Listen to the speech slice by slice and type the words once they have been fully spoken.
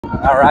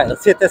All right,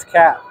 let's hit this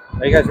cat.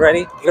 Are you guys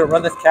ready? You're gonna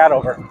run this cat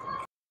over.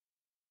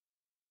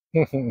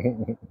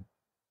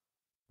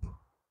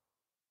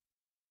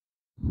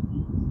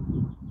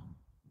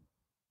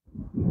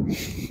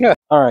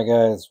 All right,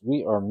 guys,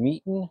 we are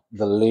meeting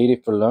the lady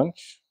for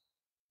lunch.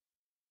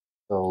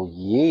 So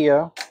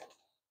yeah,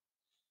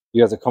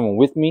 you guys are coming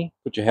with me.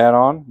 Put your hat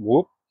on.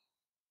 Whoop.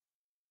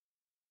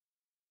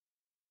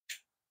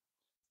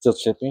 Still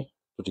chippy.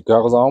 Put your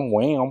goggles on.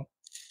 Wham.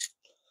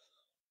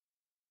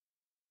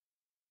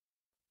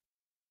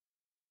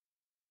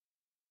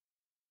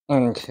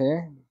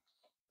 Okay.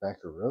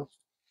 Back to roast.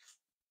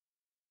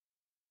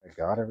 I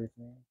got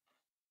everything.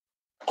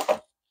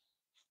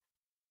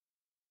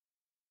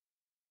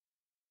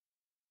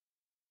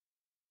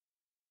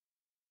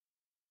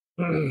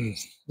 Look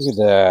at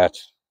that.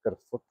 Got a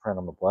footprint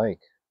on the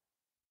bike.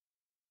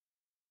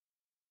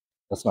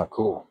 That's not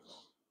cool.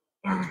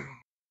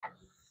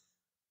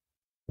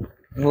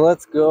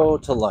 Let's go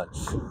to lunch.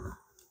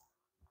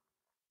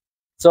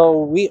 So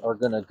we are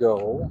gonna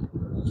go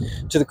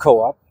to the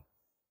co-op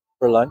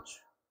for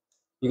lunch.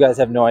 You guys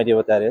have no idea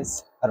what that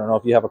is. I don't know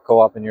if you have a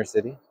co-op in your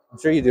city. I'm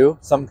sure you do,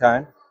 some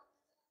kind.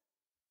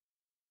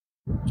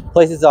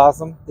 Place is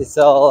awesome. They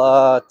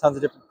sell tons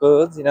of different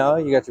foods. You know,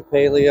 you got your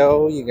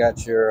paleo, you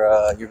got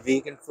your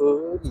vegan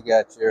food, you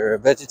got your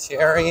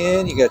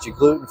vegetarian, you got your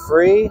gluten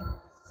free.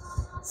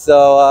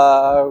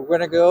 So we're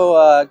gonna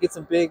go get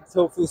some big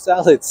tofu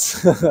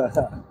salads.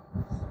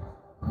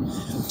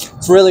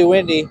 It's really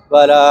windy,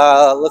 but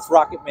let's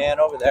Rocket Man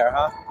over there,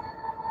 huh?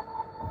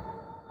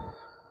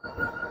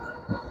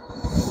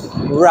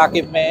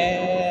 Rocket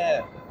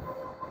Man.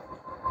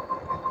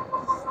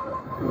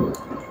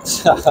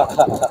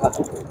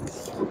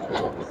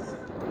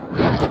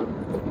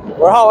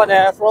 We're hauling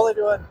ass. We're only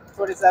doing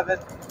 27.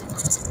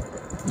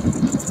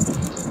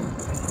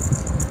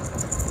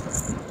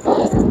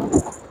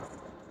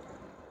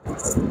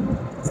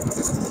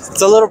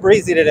 It's a little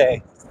breezy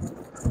today.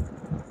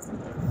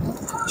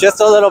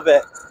 Just a little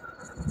bit.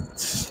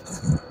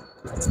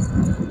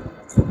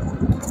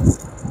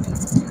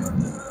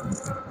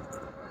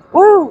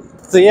 Woo!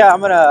 So yeah,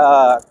 I'm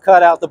gonna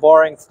cut out the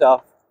boring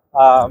stuff.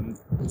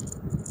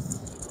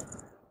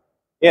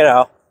 You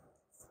know,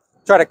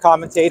 try to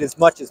commentate as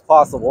much as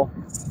possible.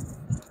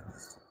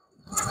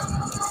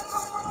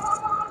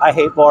 I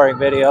hate boring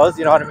videos,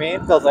 you know what I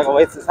mean? Feels like a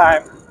waste of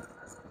time.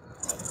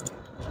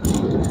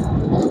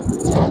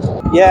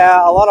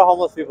 Yeah, a lot of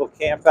homeless people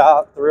camp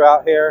out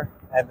throughout here,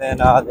 and then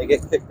they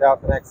get kicked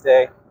out the next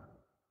day.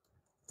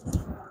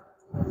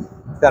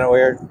 It's kind of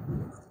weird.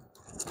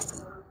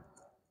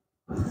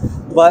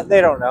 But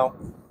they don't know.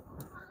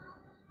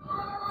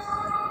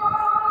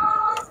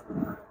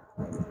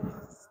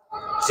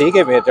 She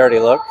gave me a dirty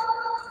look.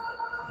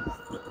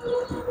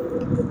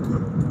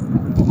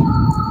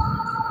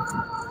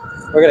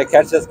 We're gonna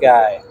catch this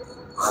guy.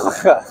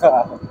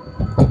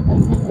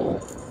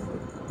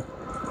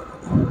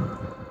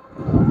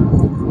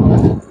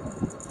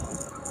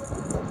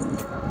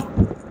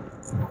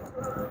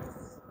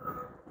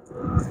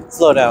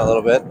 Slow down a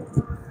little bit.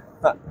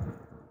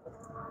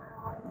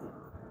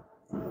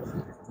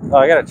 Oh,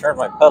 I gotta turn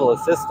my pedal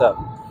assist up.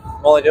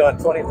 I'm only doing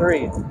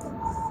 23.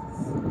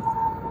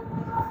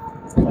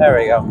 There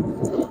we go.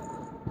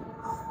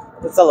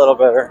 It's a little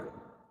better.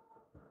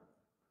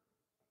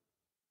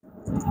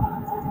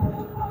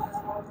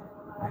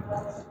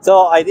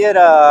 So I did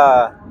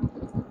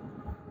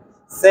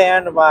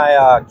sand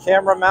my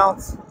camera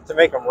mounts to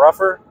make them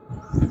rougher,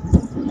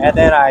 and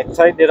then I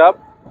tightened it up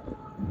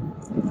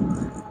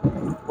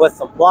with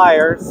some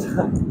pliers.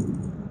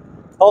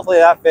 Hopefully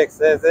that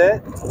fixes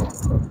it.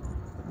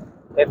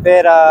 If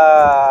it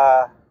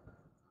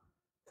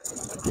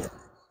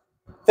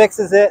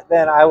fixes it,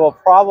 then I will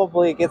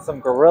probably get some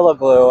Gorilla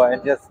Glue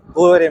and just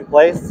glue it in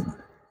place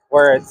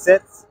where it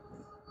sits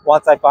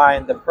once I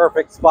find the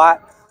perfect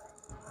spot.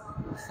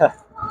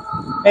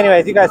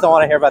 Anyways, you guys don't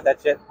want to hear about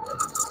that shit.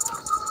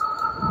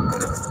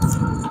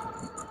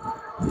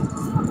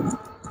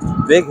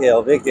 Big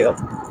hill, big hill.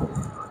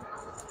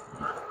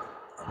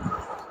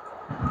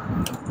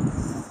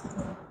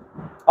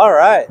 All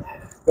right,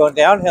 going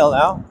downhill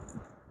now.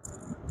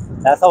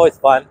 That's always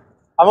fun.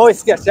 I'm always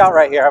sketched out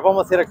right here. I've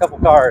almost hit a couple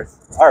cars,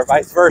 or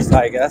vice versa,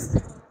 I guess.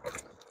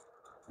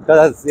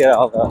 Because, you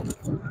know,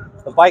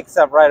 the bike's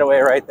up right away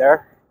right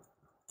there.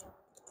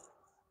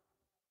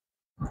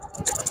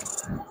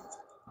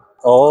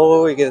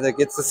 Oh, we get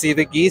to see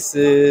the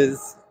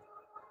geeses.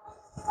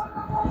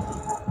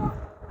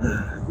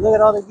 Look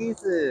at all the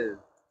geeses.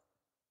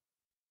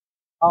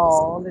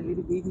 Oh, the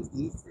little baby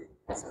geeses.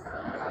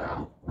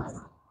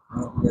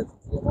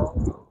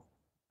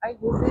 Hi,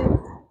 gooses.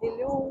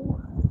 Hello.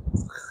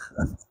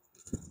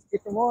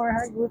 Get some more.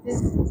 Hi,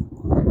 gooses.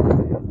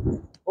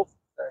 Oh,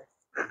 sorry.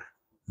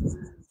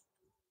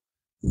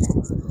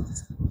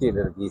 Cute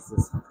little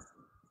geeses.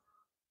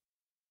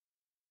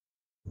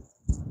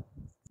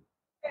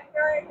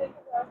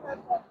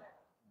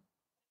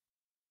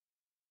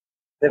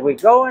 Did we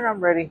go in? I'm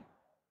ready.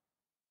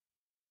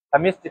 I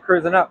missed you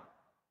cruising up.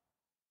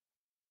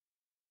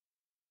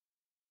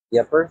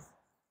 Yepers.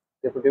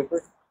 Super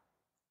duper.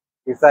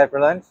 You excited for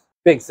lunch?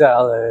 Big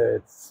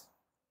salads.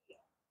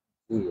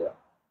 Yeah.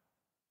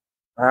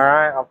 All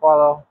right, I'll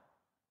follow.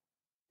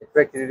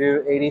 Expect you to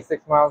do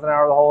 86 miles an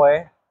hour the whole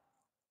way.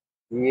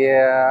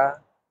 Yeah.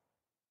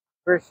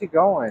 Where's she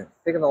going?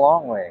 She's taking the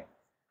long way.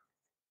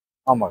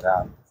 Oh my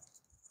God.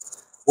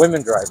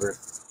 Women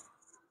drivers.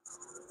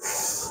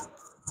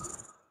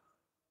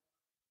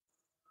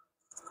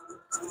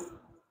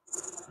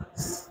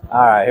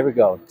 All right, here we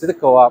go. To the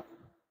co-op.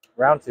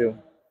 Round 2.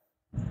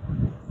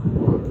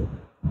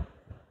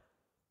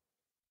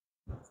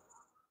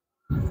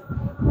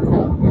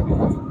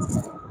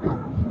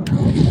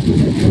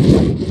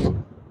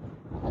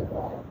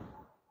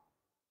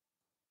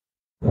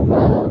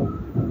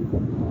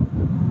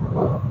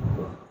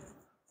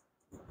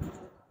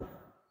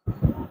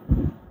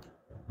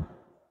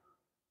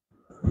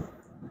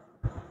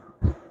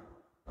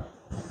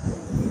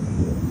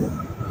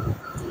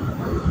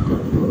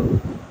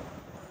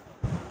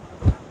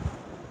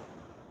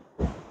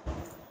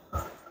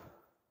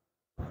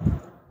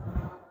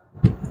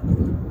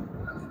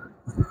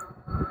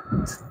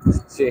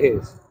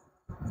 Jeez.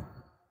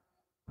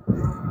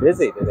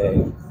 Busy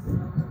today.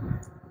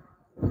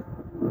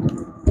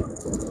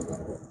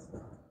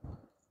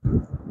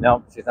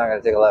 Nope, she's not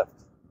going to take a left.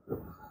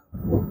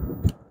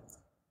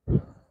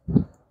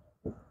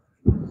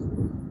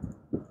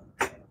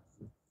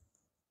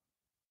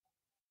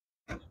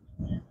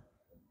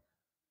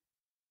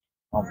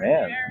 Oh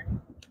man.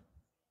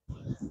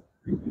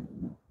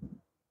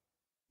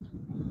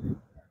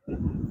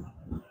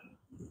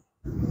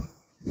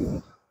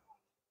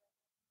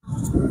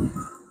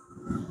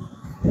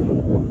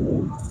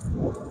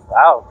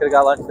 Wow, could have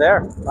got lunch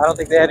there. I don't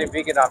think they had any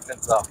vegan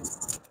options though.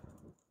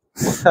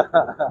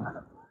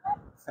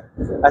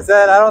 I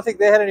said I don't think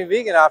they had any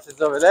vegan options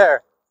over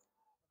there.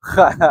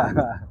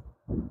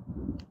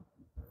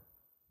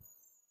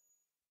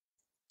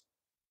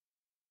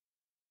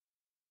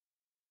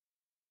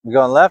 You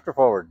going left or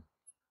forward?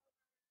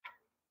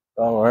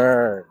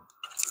 Forward.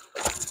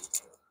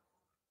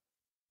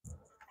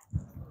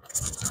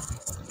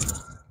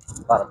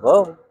 Bada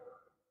boom.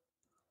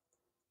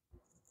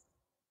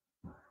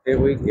 Here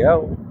we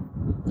go.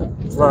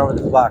 Let's run over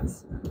this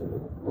box.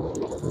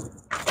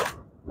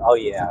 Oh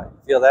yeah,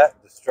 feel that?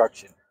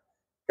 Destruction.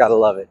 Gotta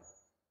love it.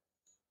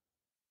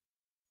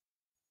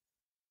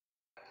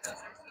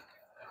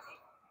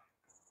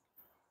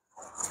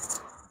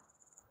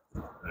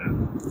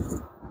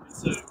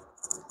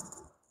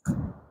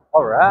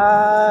 All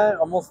right,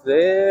 almost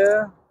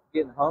there.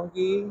 Getting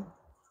hungry.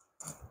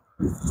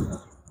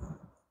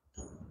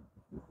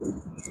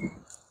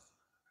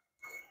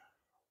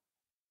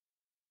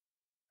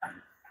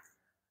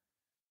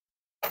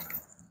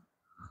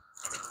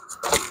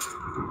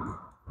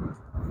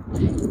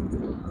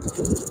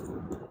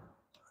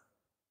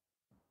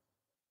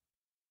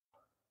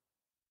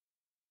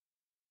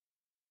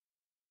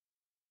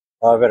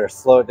 Oh, I better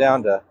slow it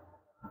down to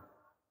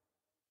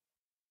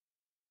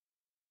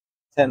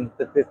 10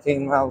 to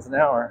 15 miles an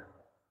hour.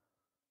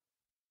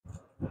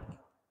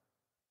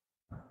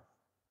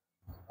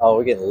 Oh,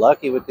 we're getting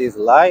lucky with these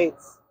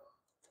lights.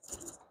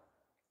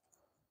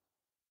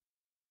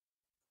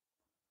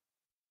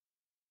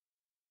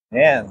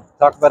 Man,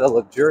 talk about a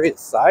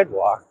luxurious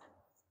sidewalk.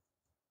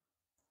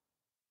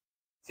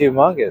 It's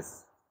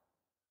humongous.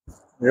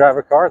 You drive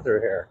a car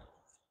through here.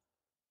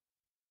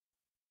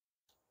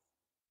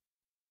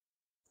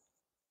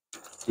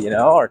 You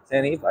know, or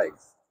 10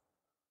 e-bikes.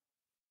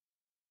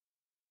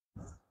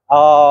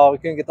 Oh, we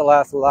couldn't get the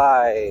last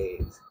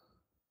light.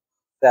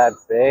 Sad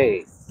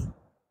face.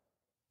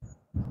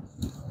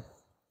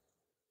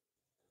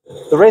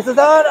 The race is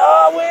done.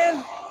 Oh,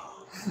 win!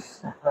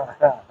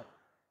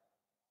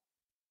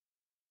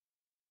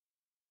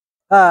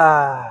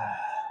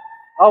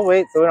 I'll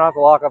wait so we don't have to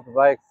lock up the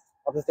bikes.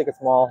 I'll just take a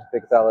small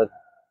big salad.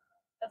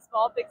 A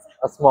small big salad?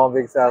 A small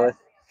big salad.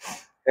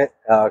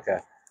 Oh, okay.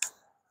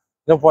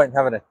 No point in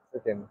having a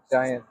freaking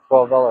giant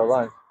 $12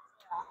 lunch.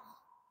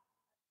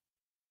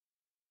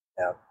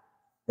 Yeah.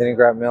 Didn't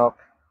grab milk.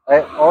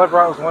 All I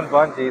brought was one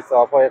bungee, so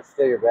I'll probably have to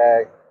steal your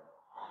bag.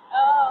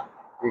 Oh.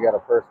 You got a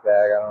purse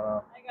bag, I don't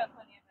know. I got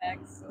plenty of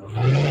bags.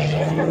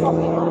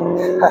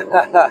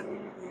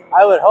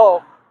 I would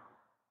hope.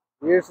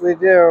 You usually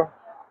do.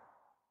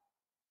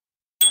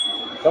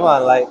 Come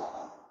on, Light.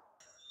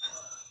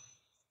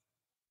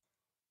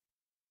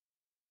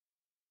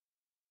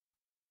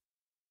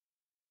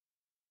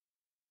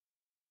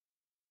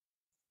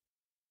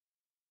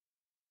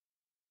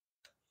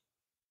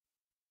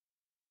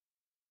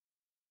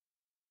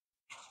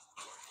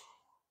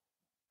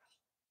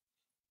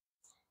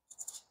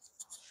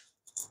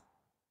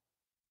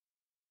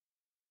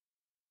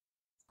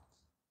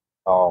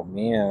 Oh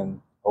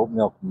man, oat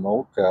milk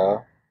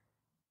mocha.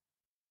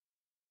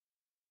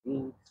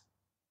 Thank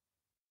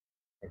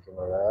you,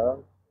 my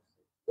love.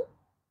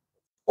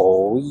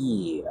 Oh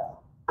yeah.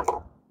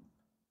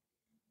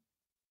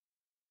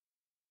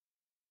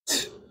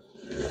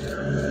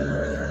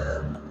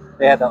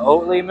 They had the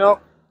Oatly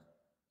milk.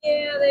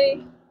 Yeah,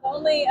 the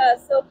only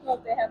silk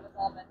milk they have is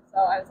almond. So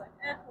I was like,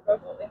 we'll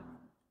go Golden.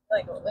 I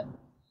like Golden.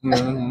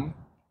 Mm-hmm.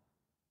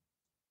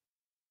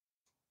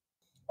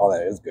 Oh,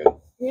 that is good.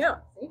 Yeah.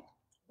 See?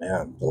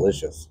 Man,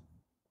 delicious.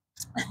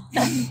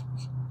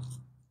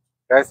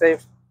 Drive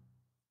safe.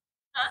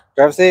 Huh?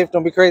 Drive safe.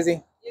 Don't be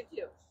crazy. You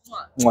too.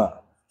 Mwah. Mwah.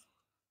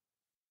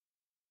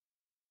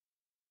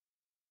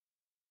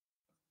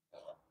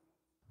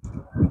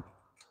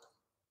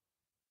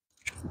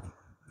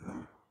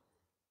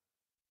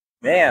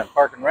 Man,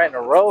 parking right in the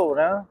road,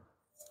 huh?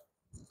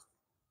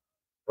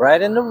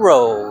 Right in the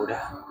road.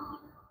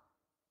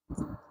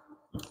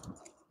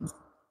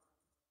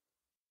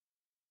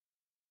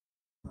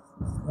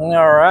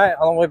 All right,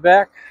 on the way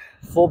back,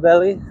 full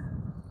belly.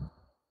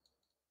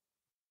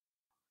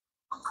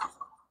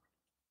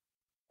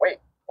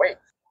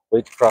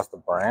 Wait to cross the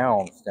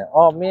Browns.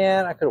 Oh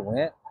man, I could have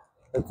went.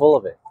 They're full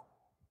of it.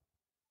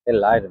 They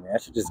lied to me. I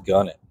should just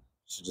gun it.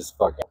 I should just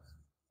fucking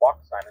Walk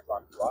sign is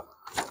on block.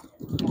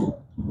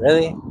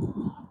 really.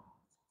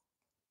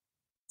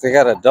 They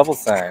got a double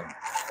sign.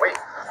 Wait.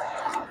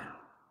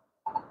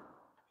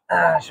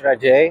 Should I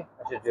J?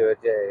 I should do a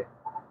J.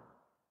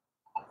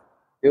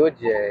 Do a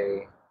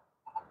J.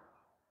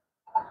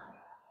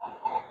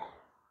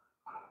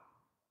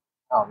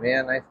 Oh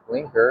man, nice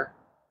blinker.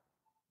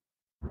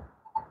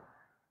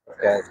 This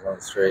guy's going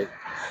straight.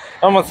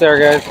 Almost there,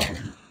 guys.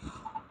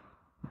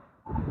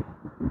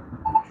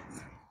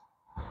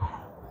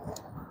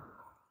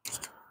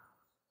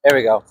 There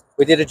we go.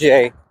 We did a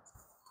J.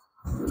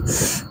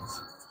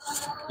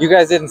 You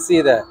guys didn't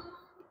see that.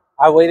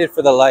 I waited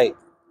for the light.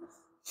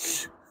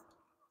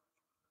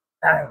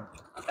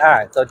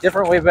 Alright, so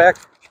different way back.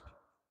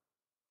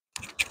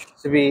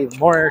 Should be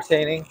more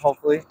entertaining,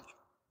 hopefully.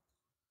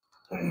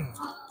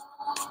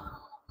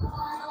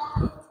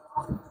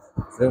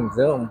 Zoom,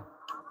 zoom.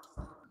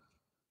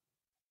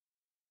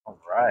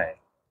 Alright.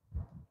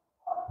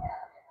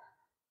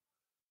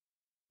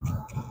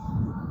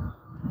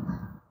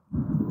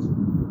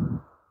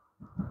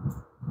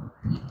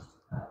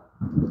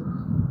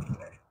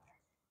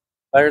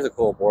 Oh, here's a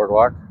cool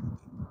boardwalk.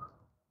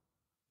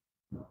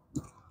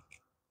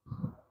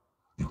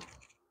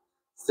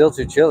 Still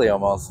too chilly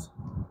almost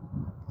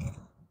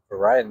for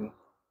riding.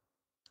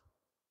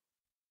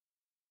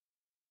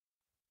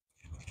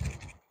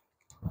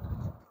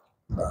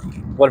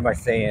 What am I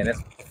saying?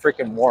 It's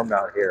freaking warm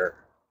out here.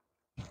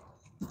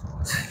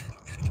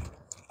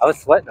 I was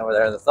sweating over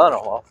there in the sun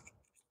almost.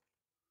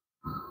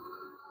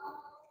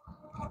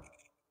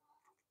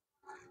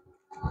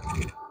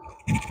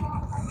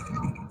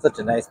 Such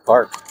a nice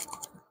park.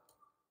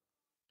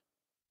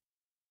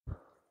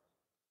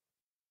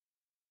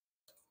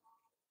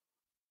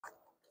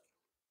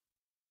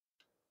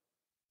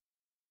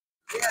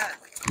 Yeah.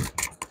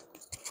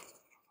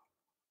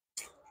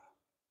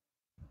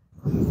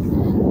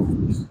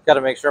 Got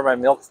to make sure my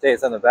milk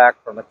stays in the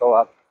back from the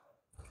co-op.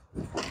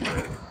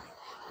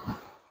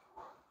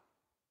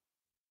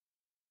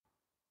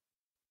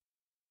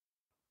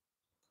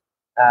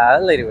 The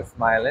lady was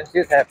smiling. She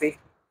was happy.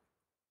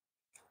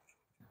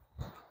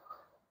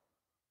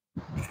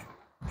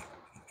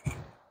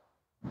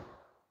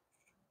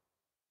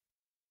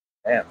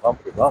 Man,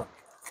 bumpity bump.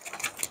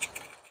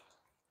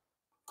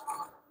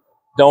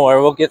 Don't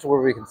worry, we'll get to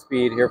where we can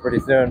speed here pretty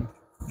soon.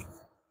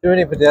 Too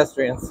many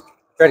pedestrians.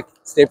 Try to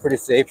stay pretty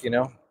safe, you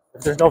know.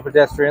 If there's no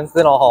pedestrians,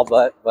 then I'll haul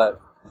butt.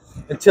 But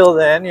until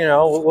then, you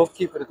know, we'll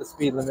keep it at the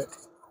speed limit.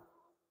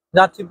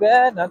 Not too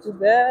bad, not too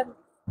bad.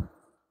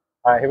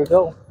 All right, here we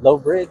go. Low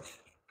bridge.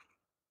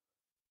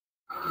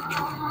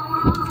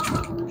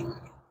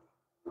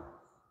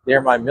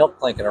 Hear my milk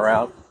clanking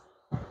around.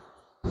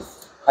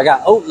 I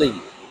got Oatly.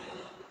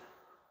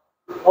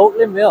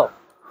 Oatly milk.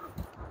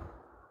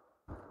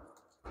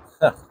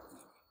 I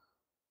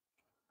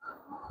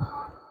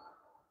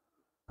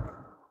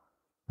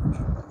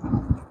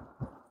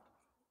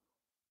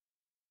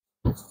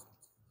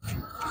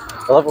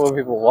love it when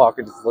people walk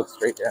and just look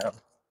straight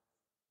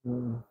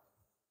down.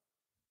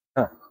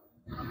 Huh.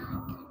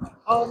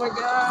 Oh my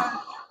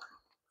gosh.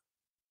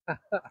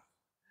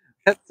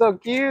 That's so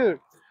cute.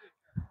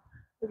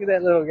 Look at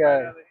that little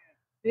guy.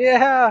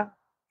 Yeah.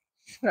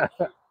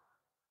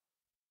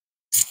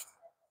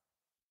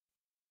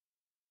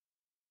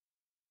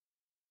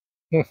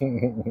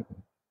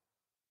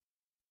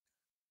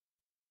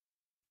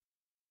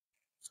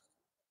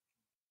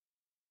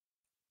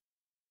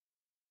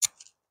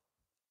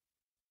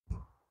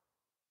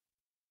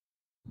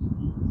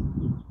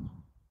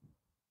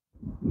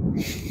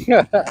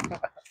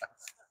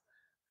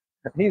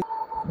 He's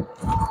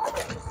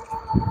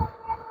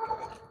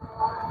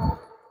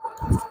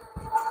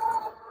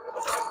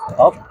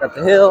up at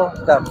the hill,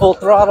 got full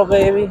throttle,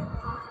 baby.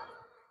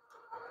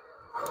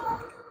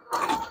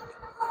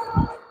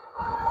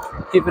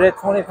 Keep it at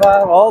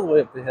 25 all the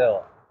way up the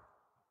hill.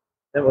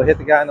 Then we'll hit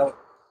the guy in the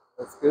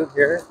scoop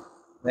here,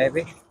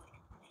 maybe.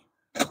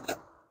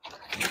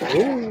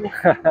 Ooh.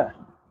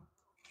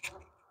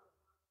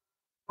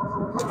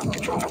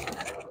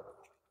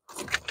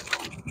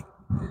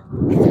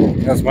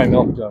 That's my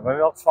milk doing. My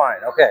milk's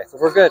fine. Okay, so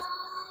we're good.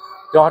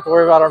 Don't have to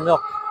worry about our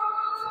milk.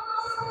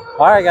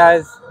 All right,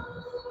 guys,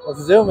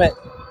 let's zoom it.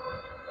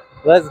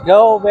 Let's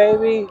go,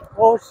 baby.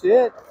 Oh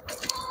shit,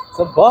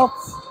 some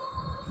bumps.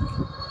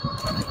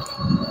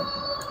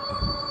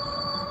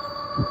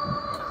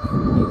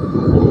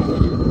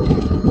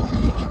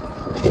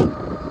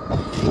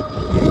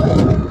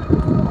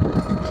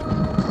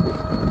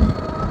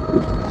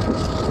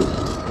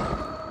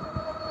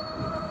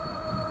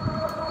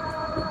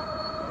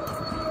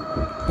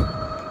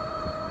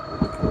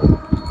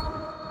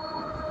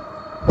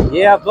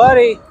 Yeah,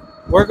 buddy,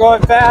 we're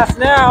going fast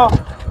now,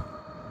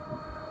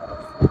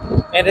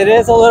 and it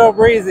is a little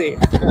breezy.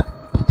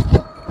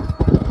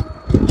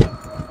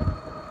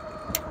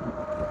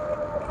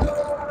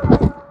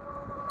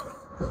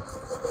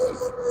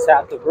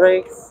 Tap the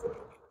brakes,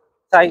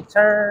 tight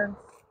turn.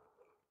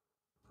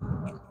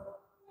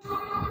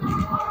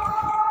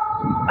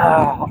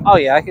 Oh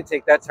yeah, I could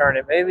take that turn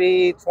at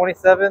maybe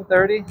 27,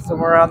 30,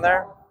 somewhere around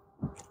there.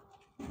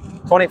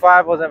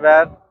 25 wasn't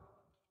bad.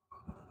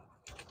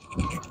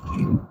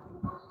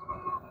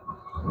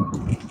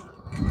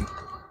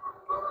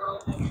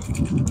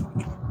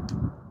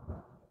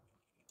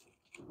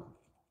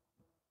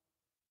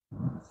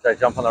 Should I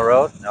jump on the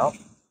road? No.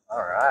 All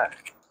right.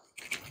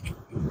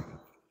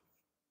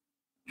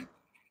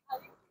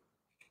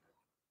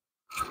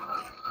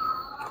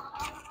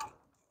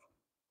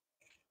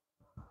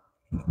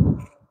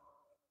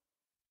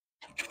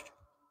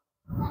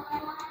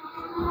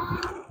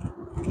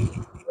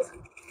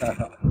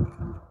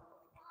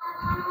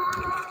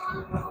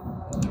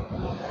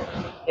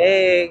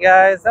 Hey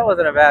guys, that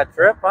wasn't a bad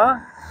trip, huh?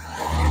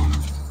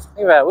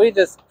 Think about it. We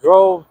just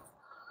drove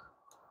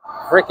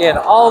freaking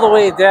all the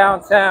way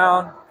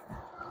downtown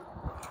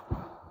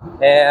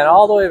and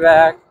all the way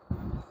back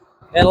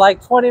in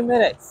like 20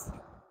 minutes.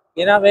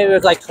 You know, maybe it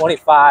was like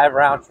 25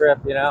 round trip,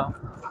 you know.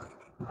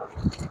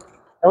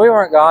 And we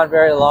weren't gone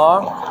very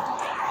long.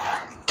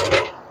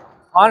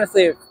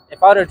 Honestly,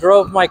 if I'd have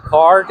drove my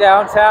car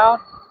downtown,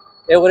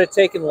 it would have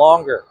taken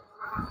longer.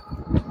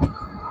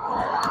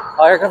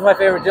 Oh, here comes my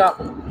favorite jump.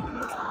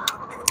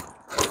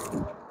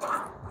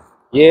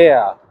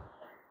 Yeah.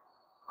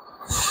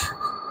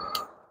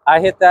 I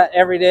hit that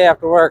every day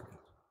after work.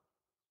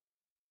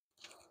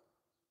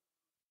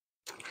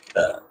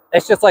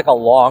 It's just like a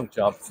long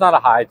jump. It's not a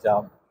high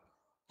jump.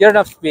 Get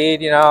enough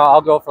speed, you know,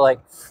 I'll go for like,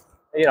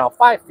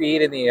 5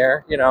 feet in the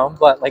air,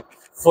 but like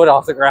foot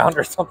off the ground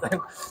or something.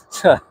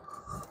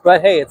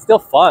 But hey, it's still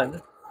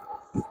fun.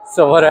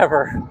 So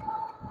whatever.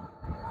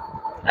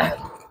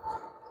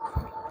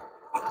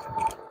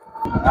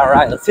 All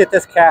right, let's hit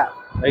this cat.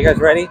 Are you guys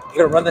ready?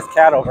 We're gonna run this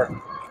cat over.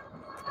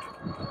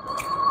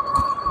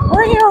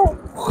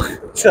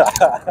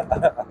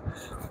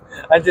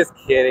 I'm just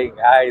kidding,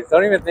 guys.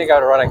 Don't even think I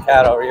would run a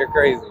cat over. You're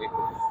crazy.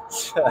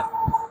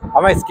 I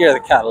might scare the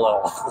cat a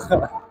little.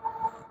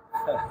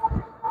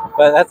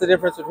 But that's the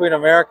difference between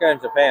America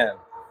and Japan.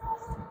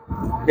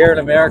 Here in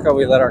America,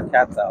 we let our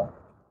cats out.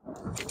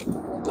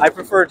 I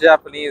prefer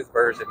Japanese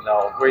version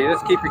though, where you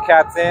just keep your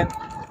cats in,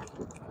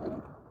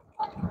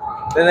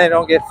 then they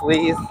don't get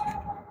fleas,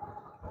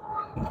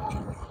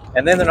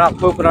 and then they're not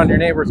pooping on your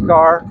neighbor's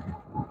car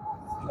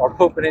or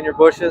pooping in your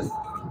bushes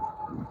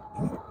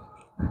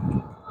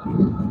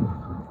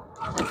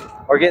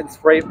or getting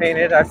spray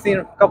painted. I've seen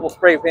a couple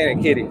spray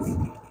painted kitties.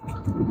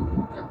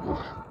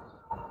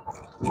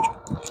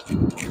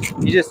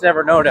 You just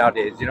never know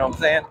nowadays, you know what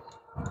I'm saying?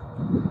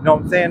 Know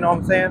what I'm saying? Know what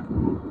I'm saying?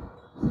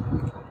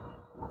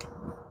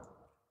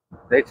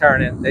 They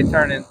turn in. They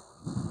turn in.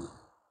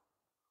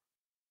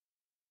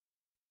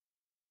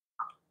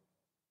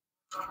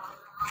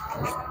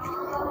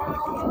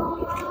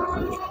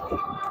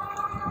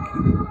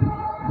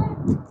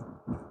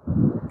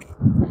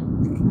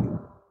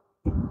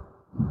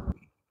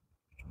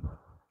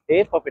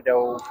 Hey, puppy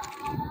dog.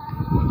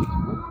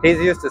 He's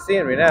used to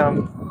seeing me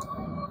now.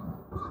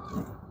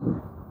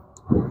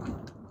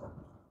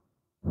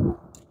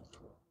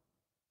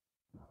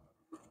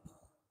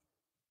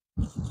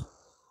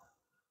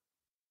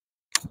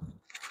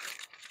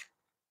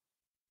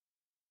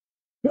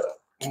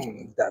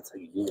 That's how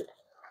you do it.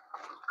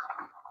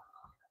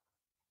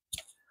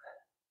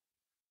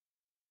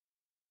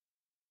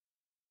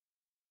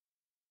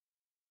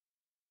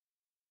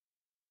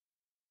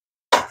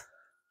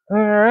 All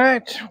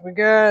right, we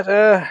got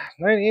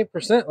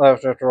 98%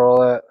 left after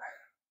all that.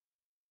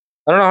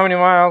 I don't know how many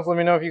miles. Let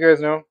me know if you guys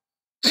know.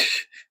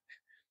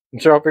 I'm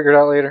sure I'll figure it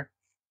out later.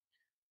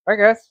 All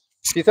right, guys.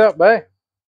 Peace out. Bye.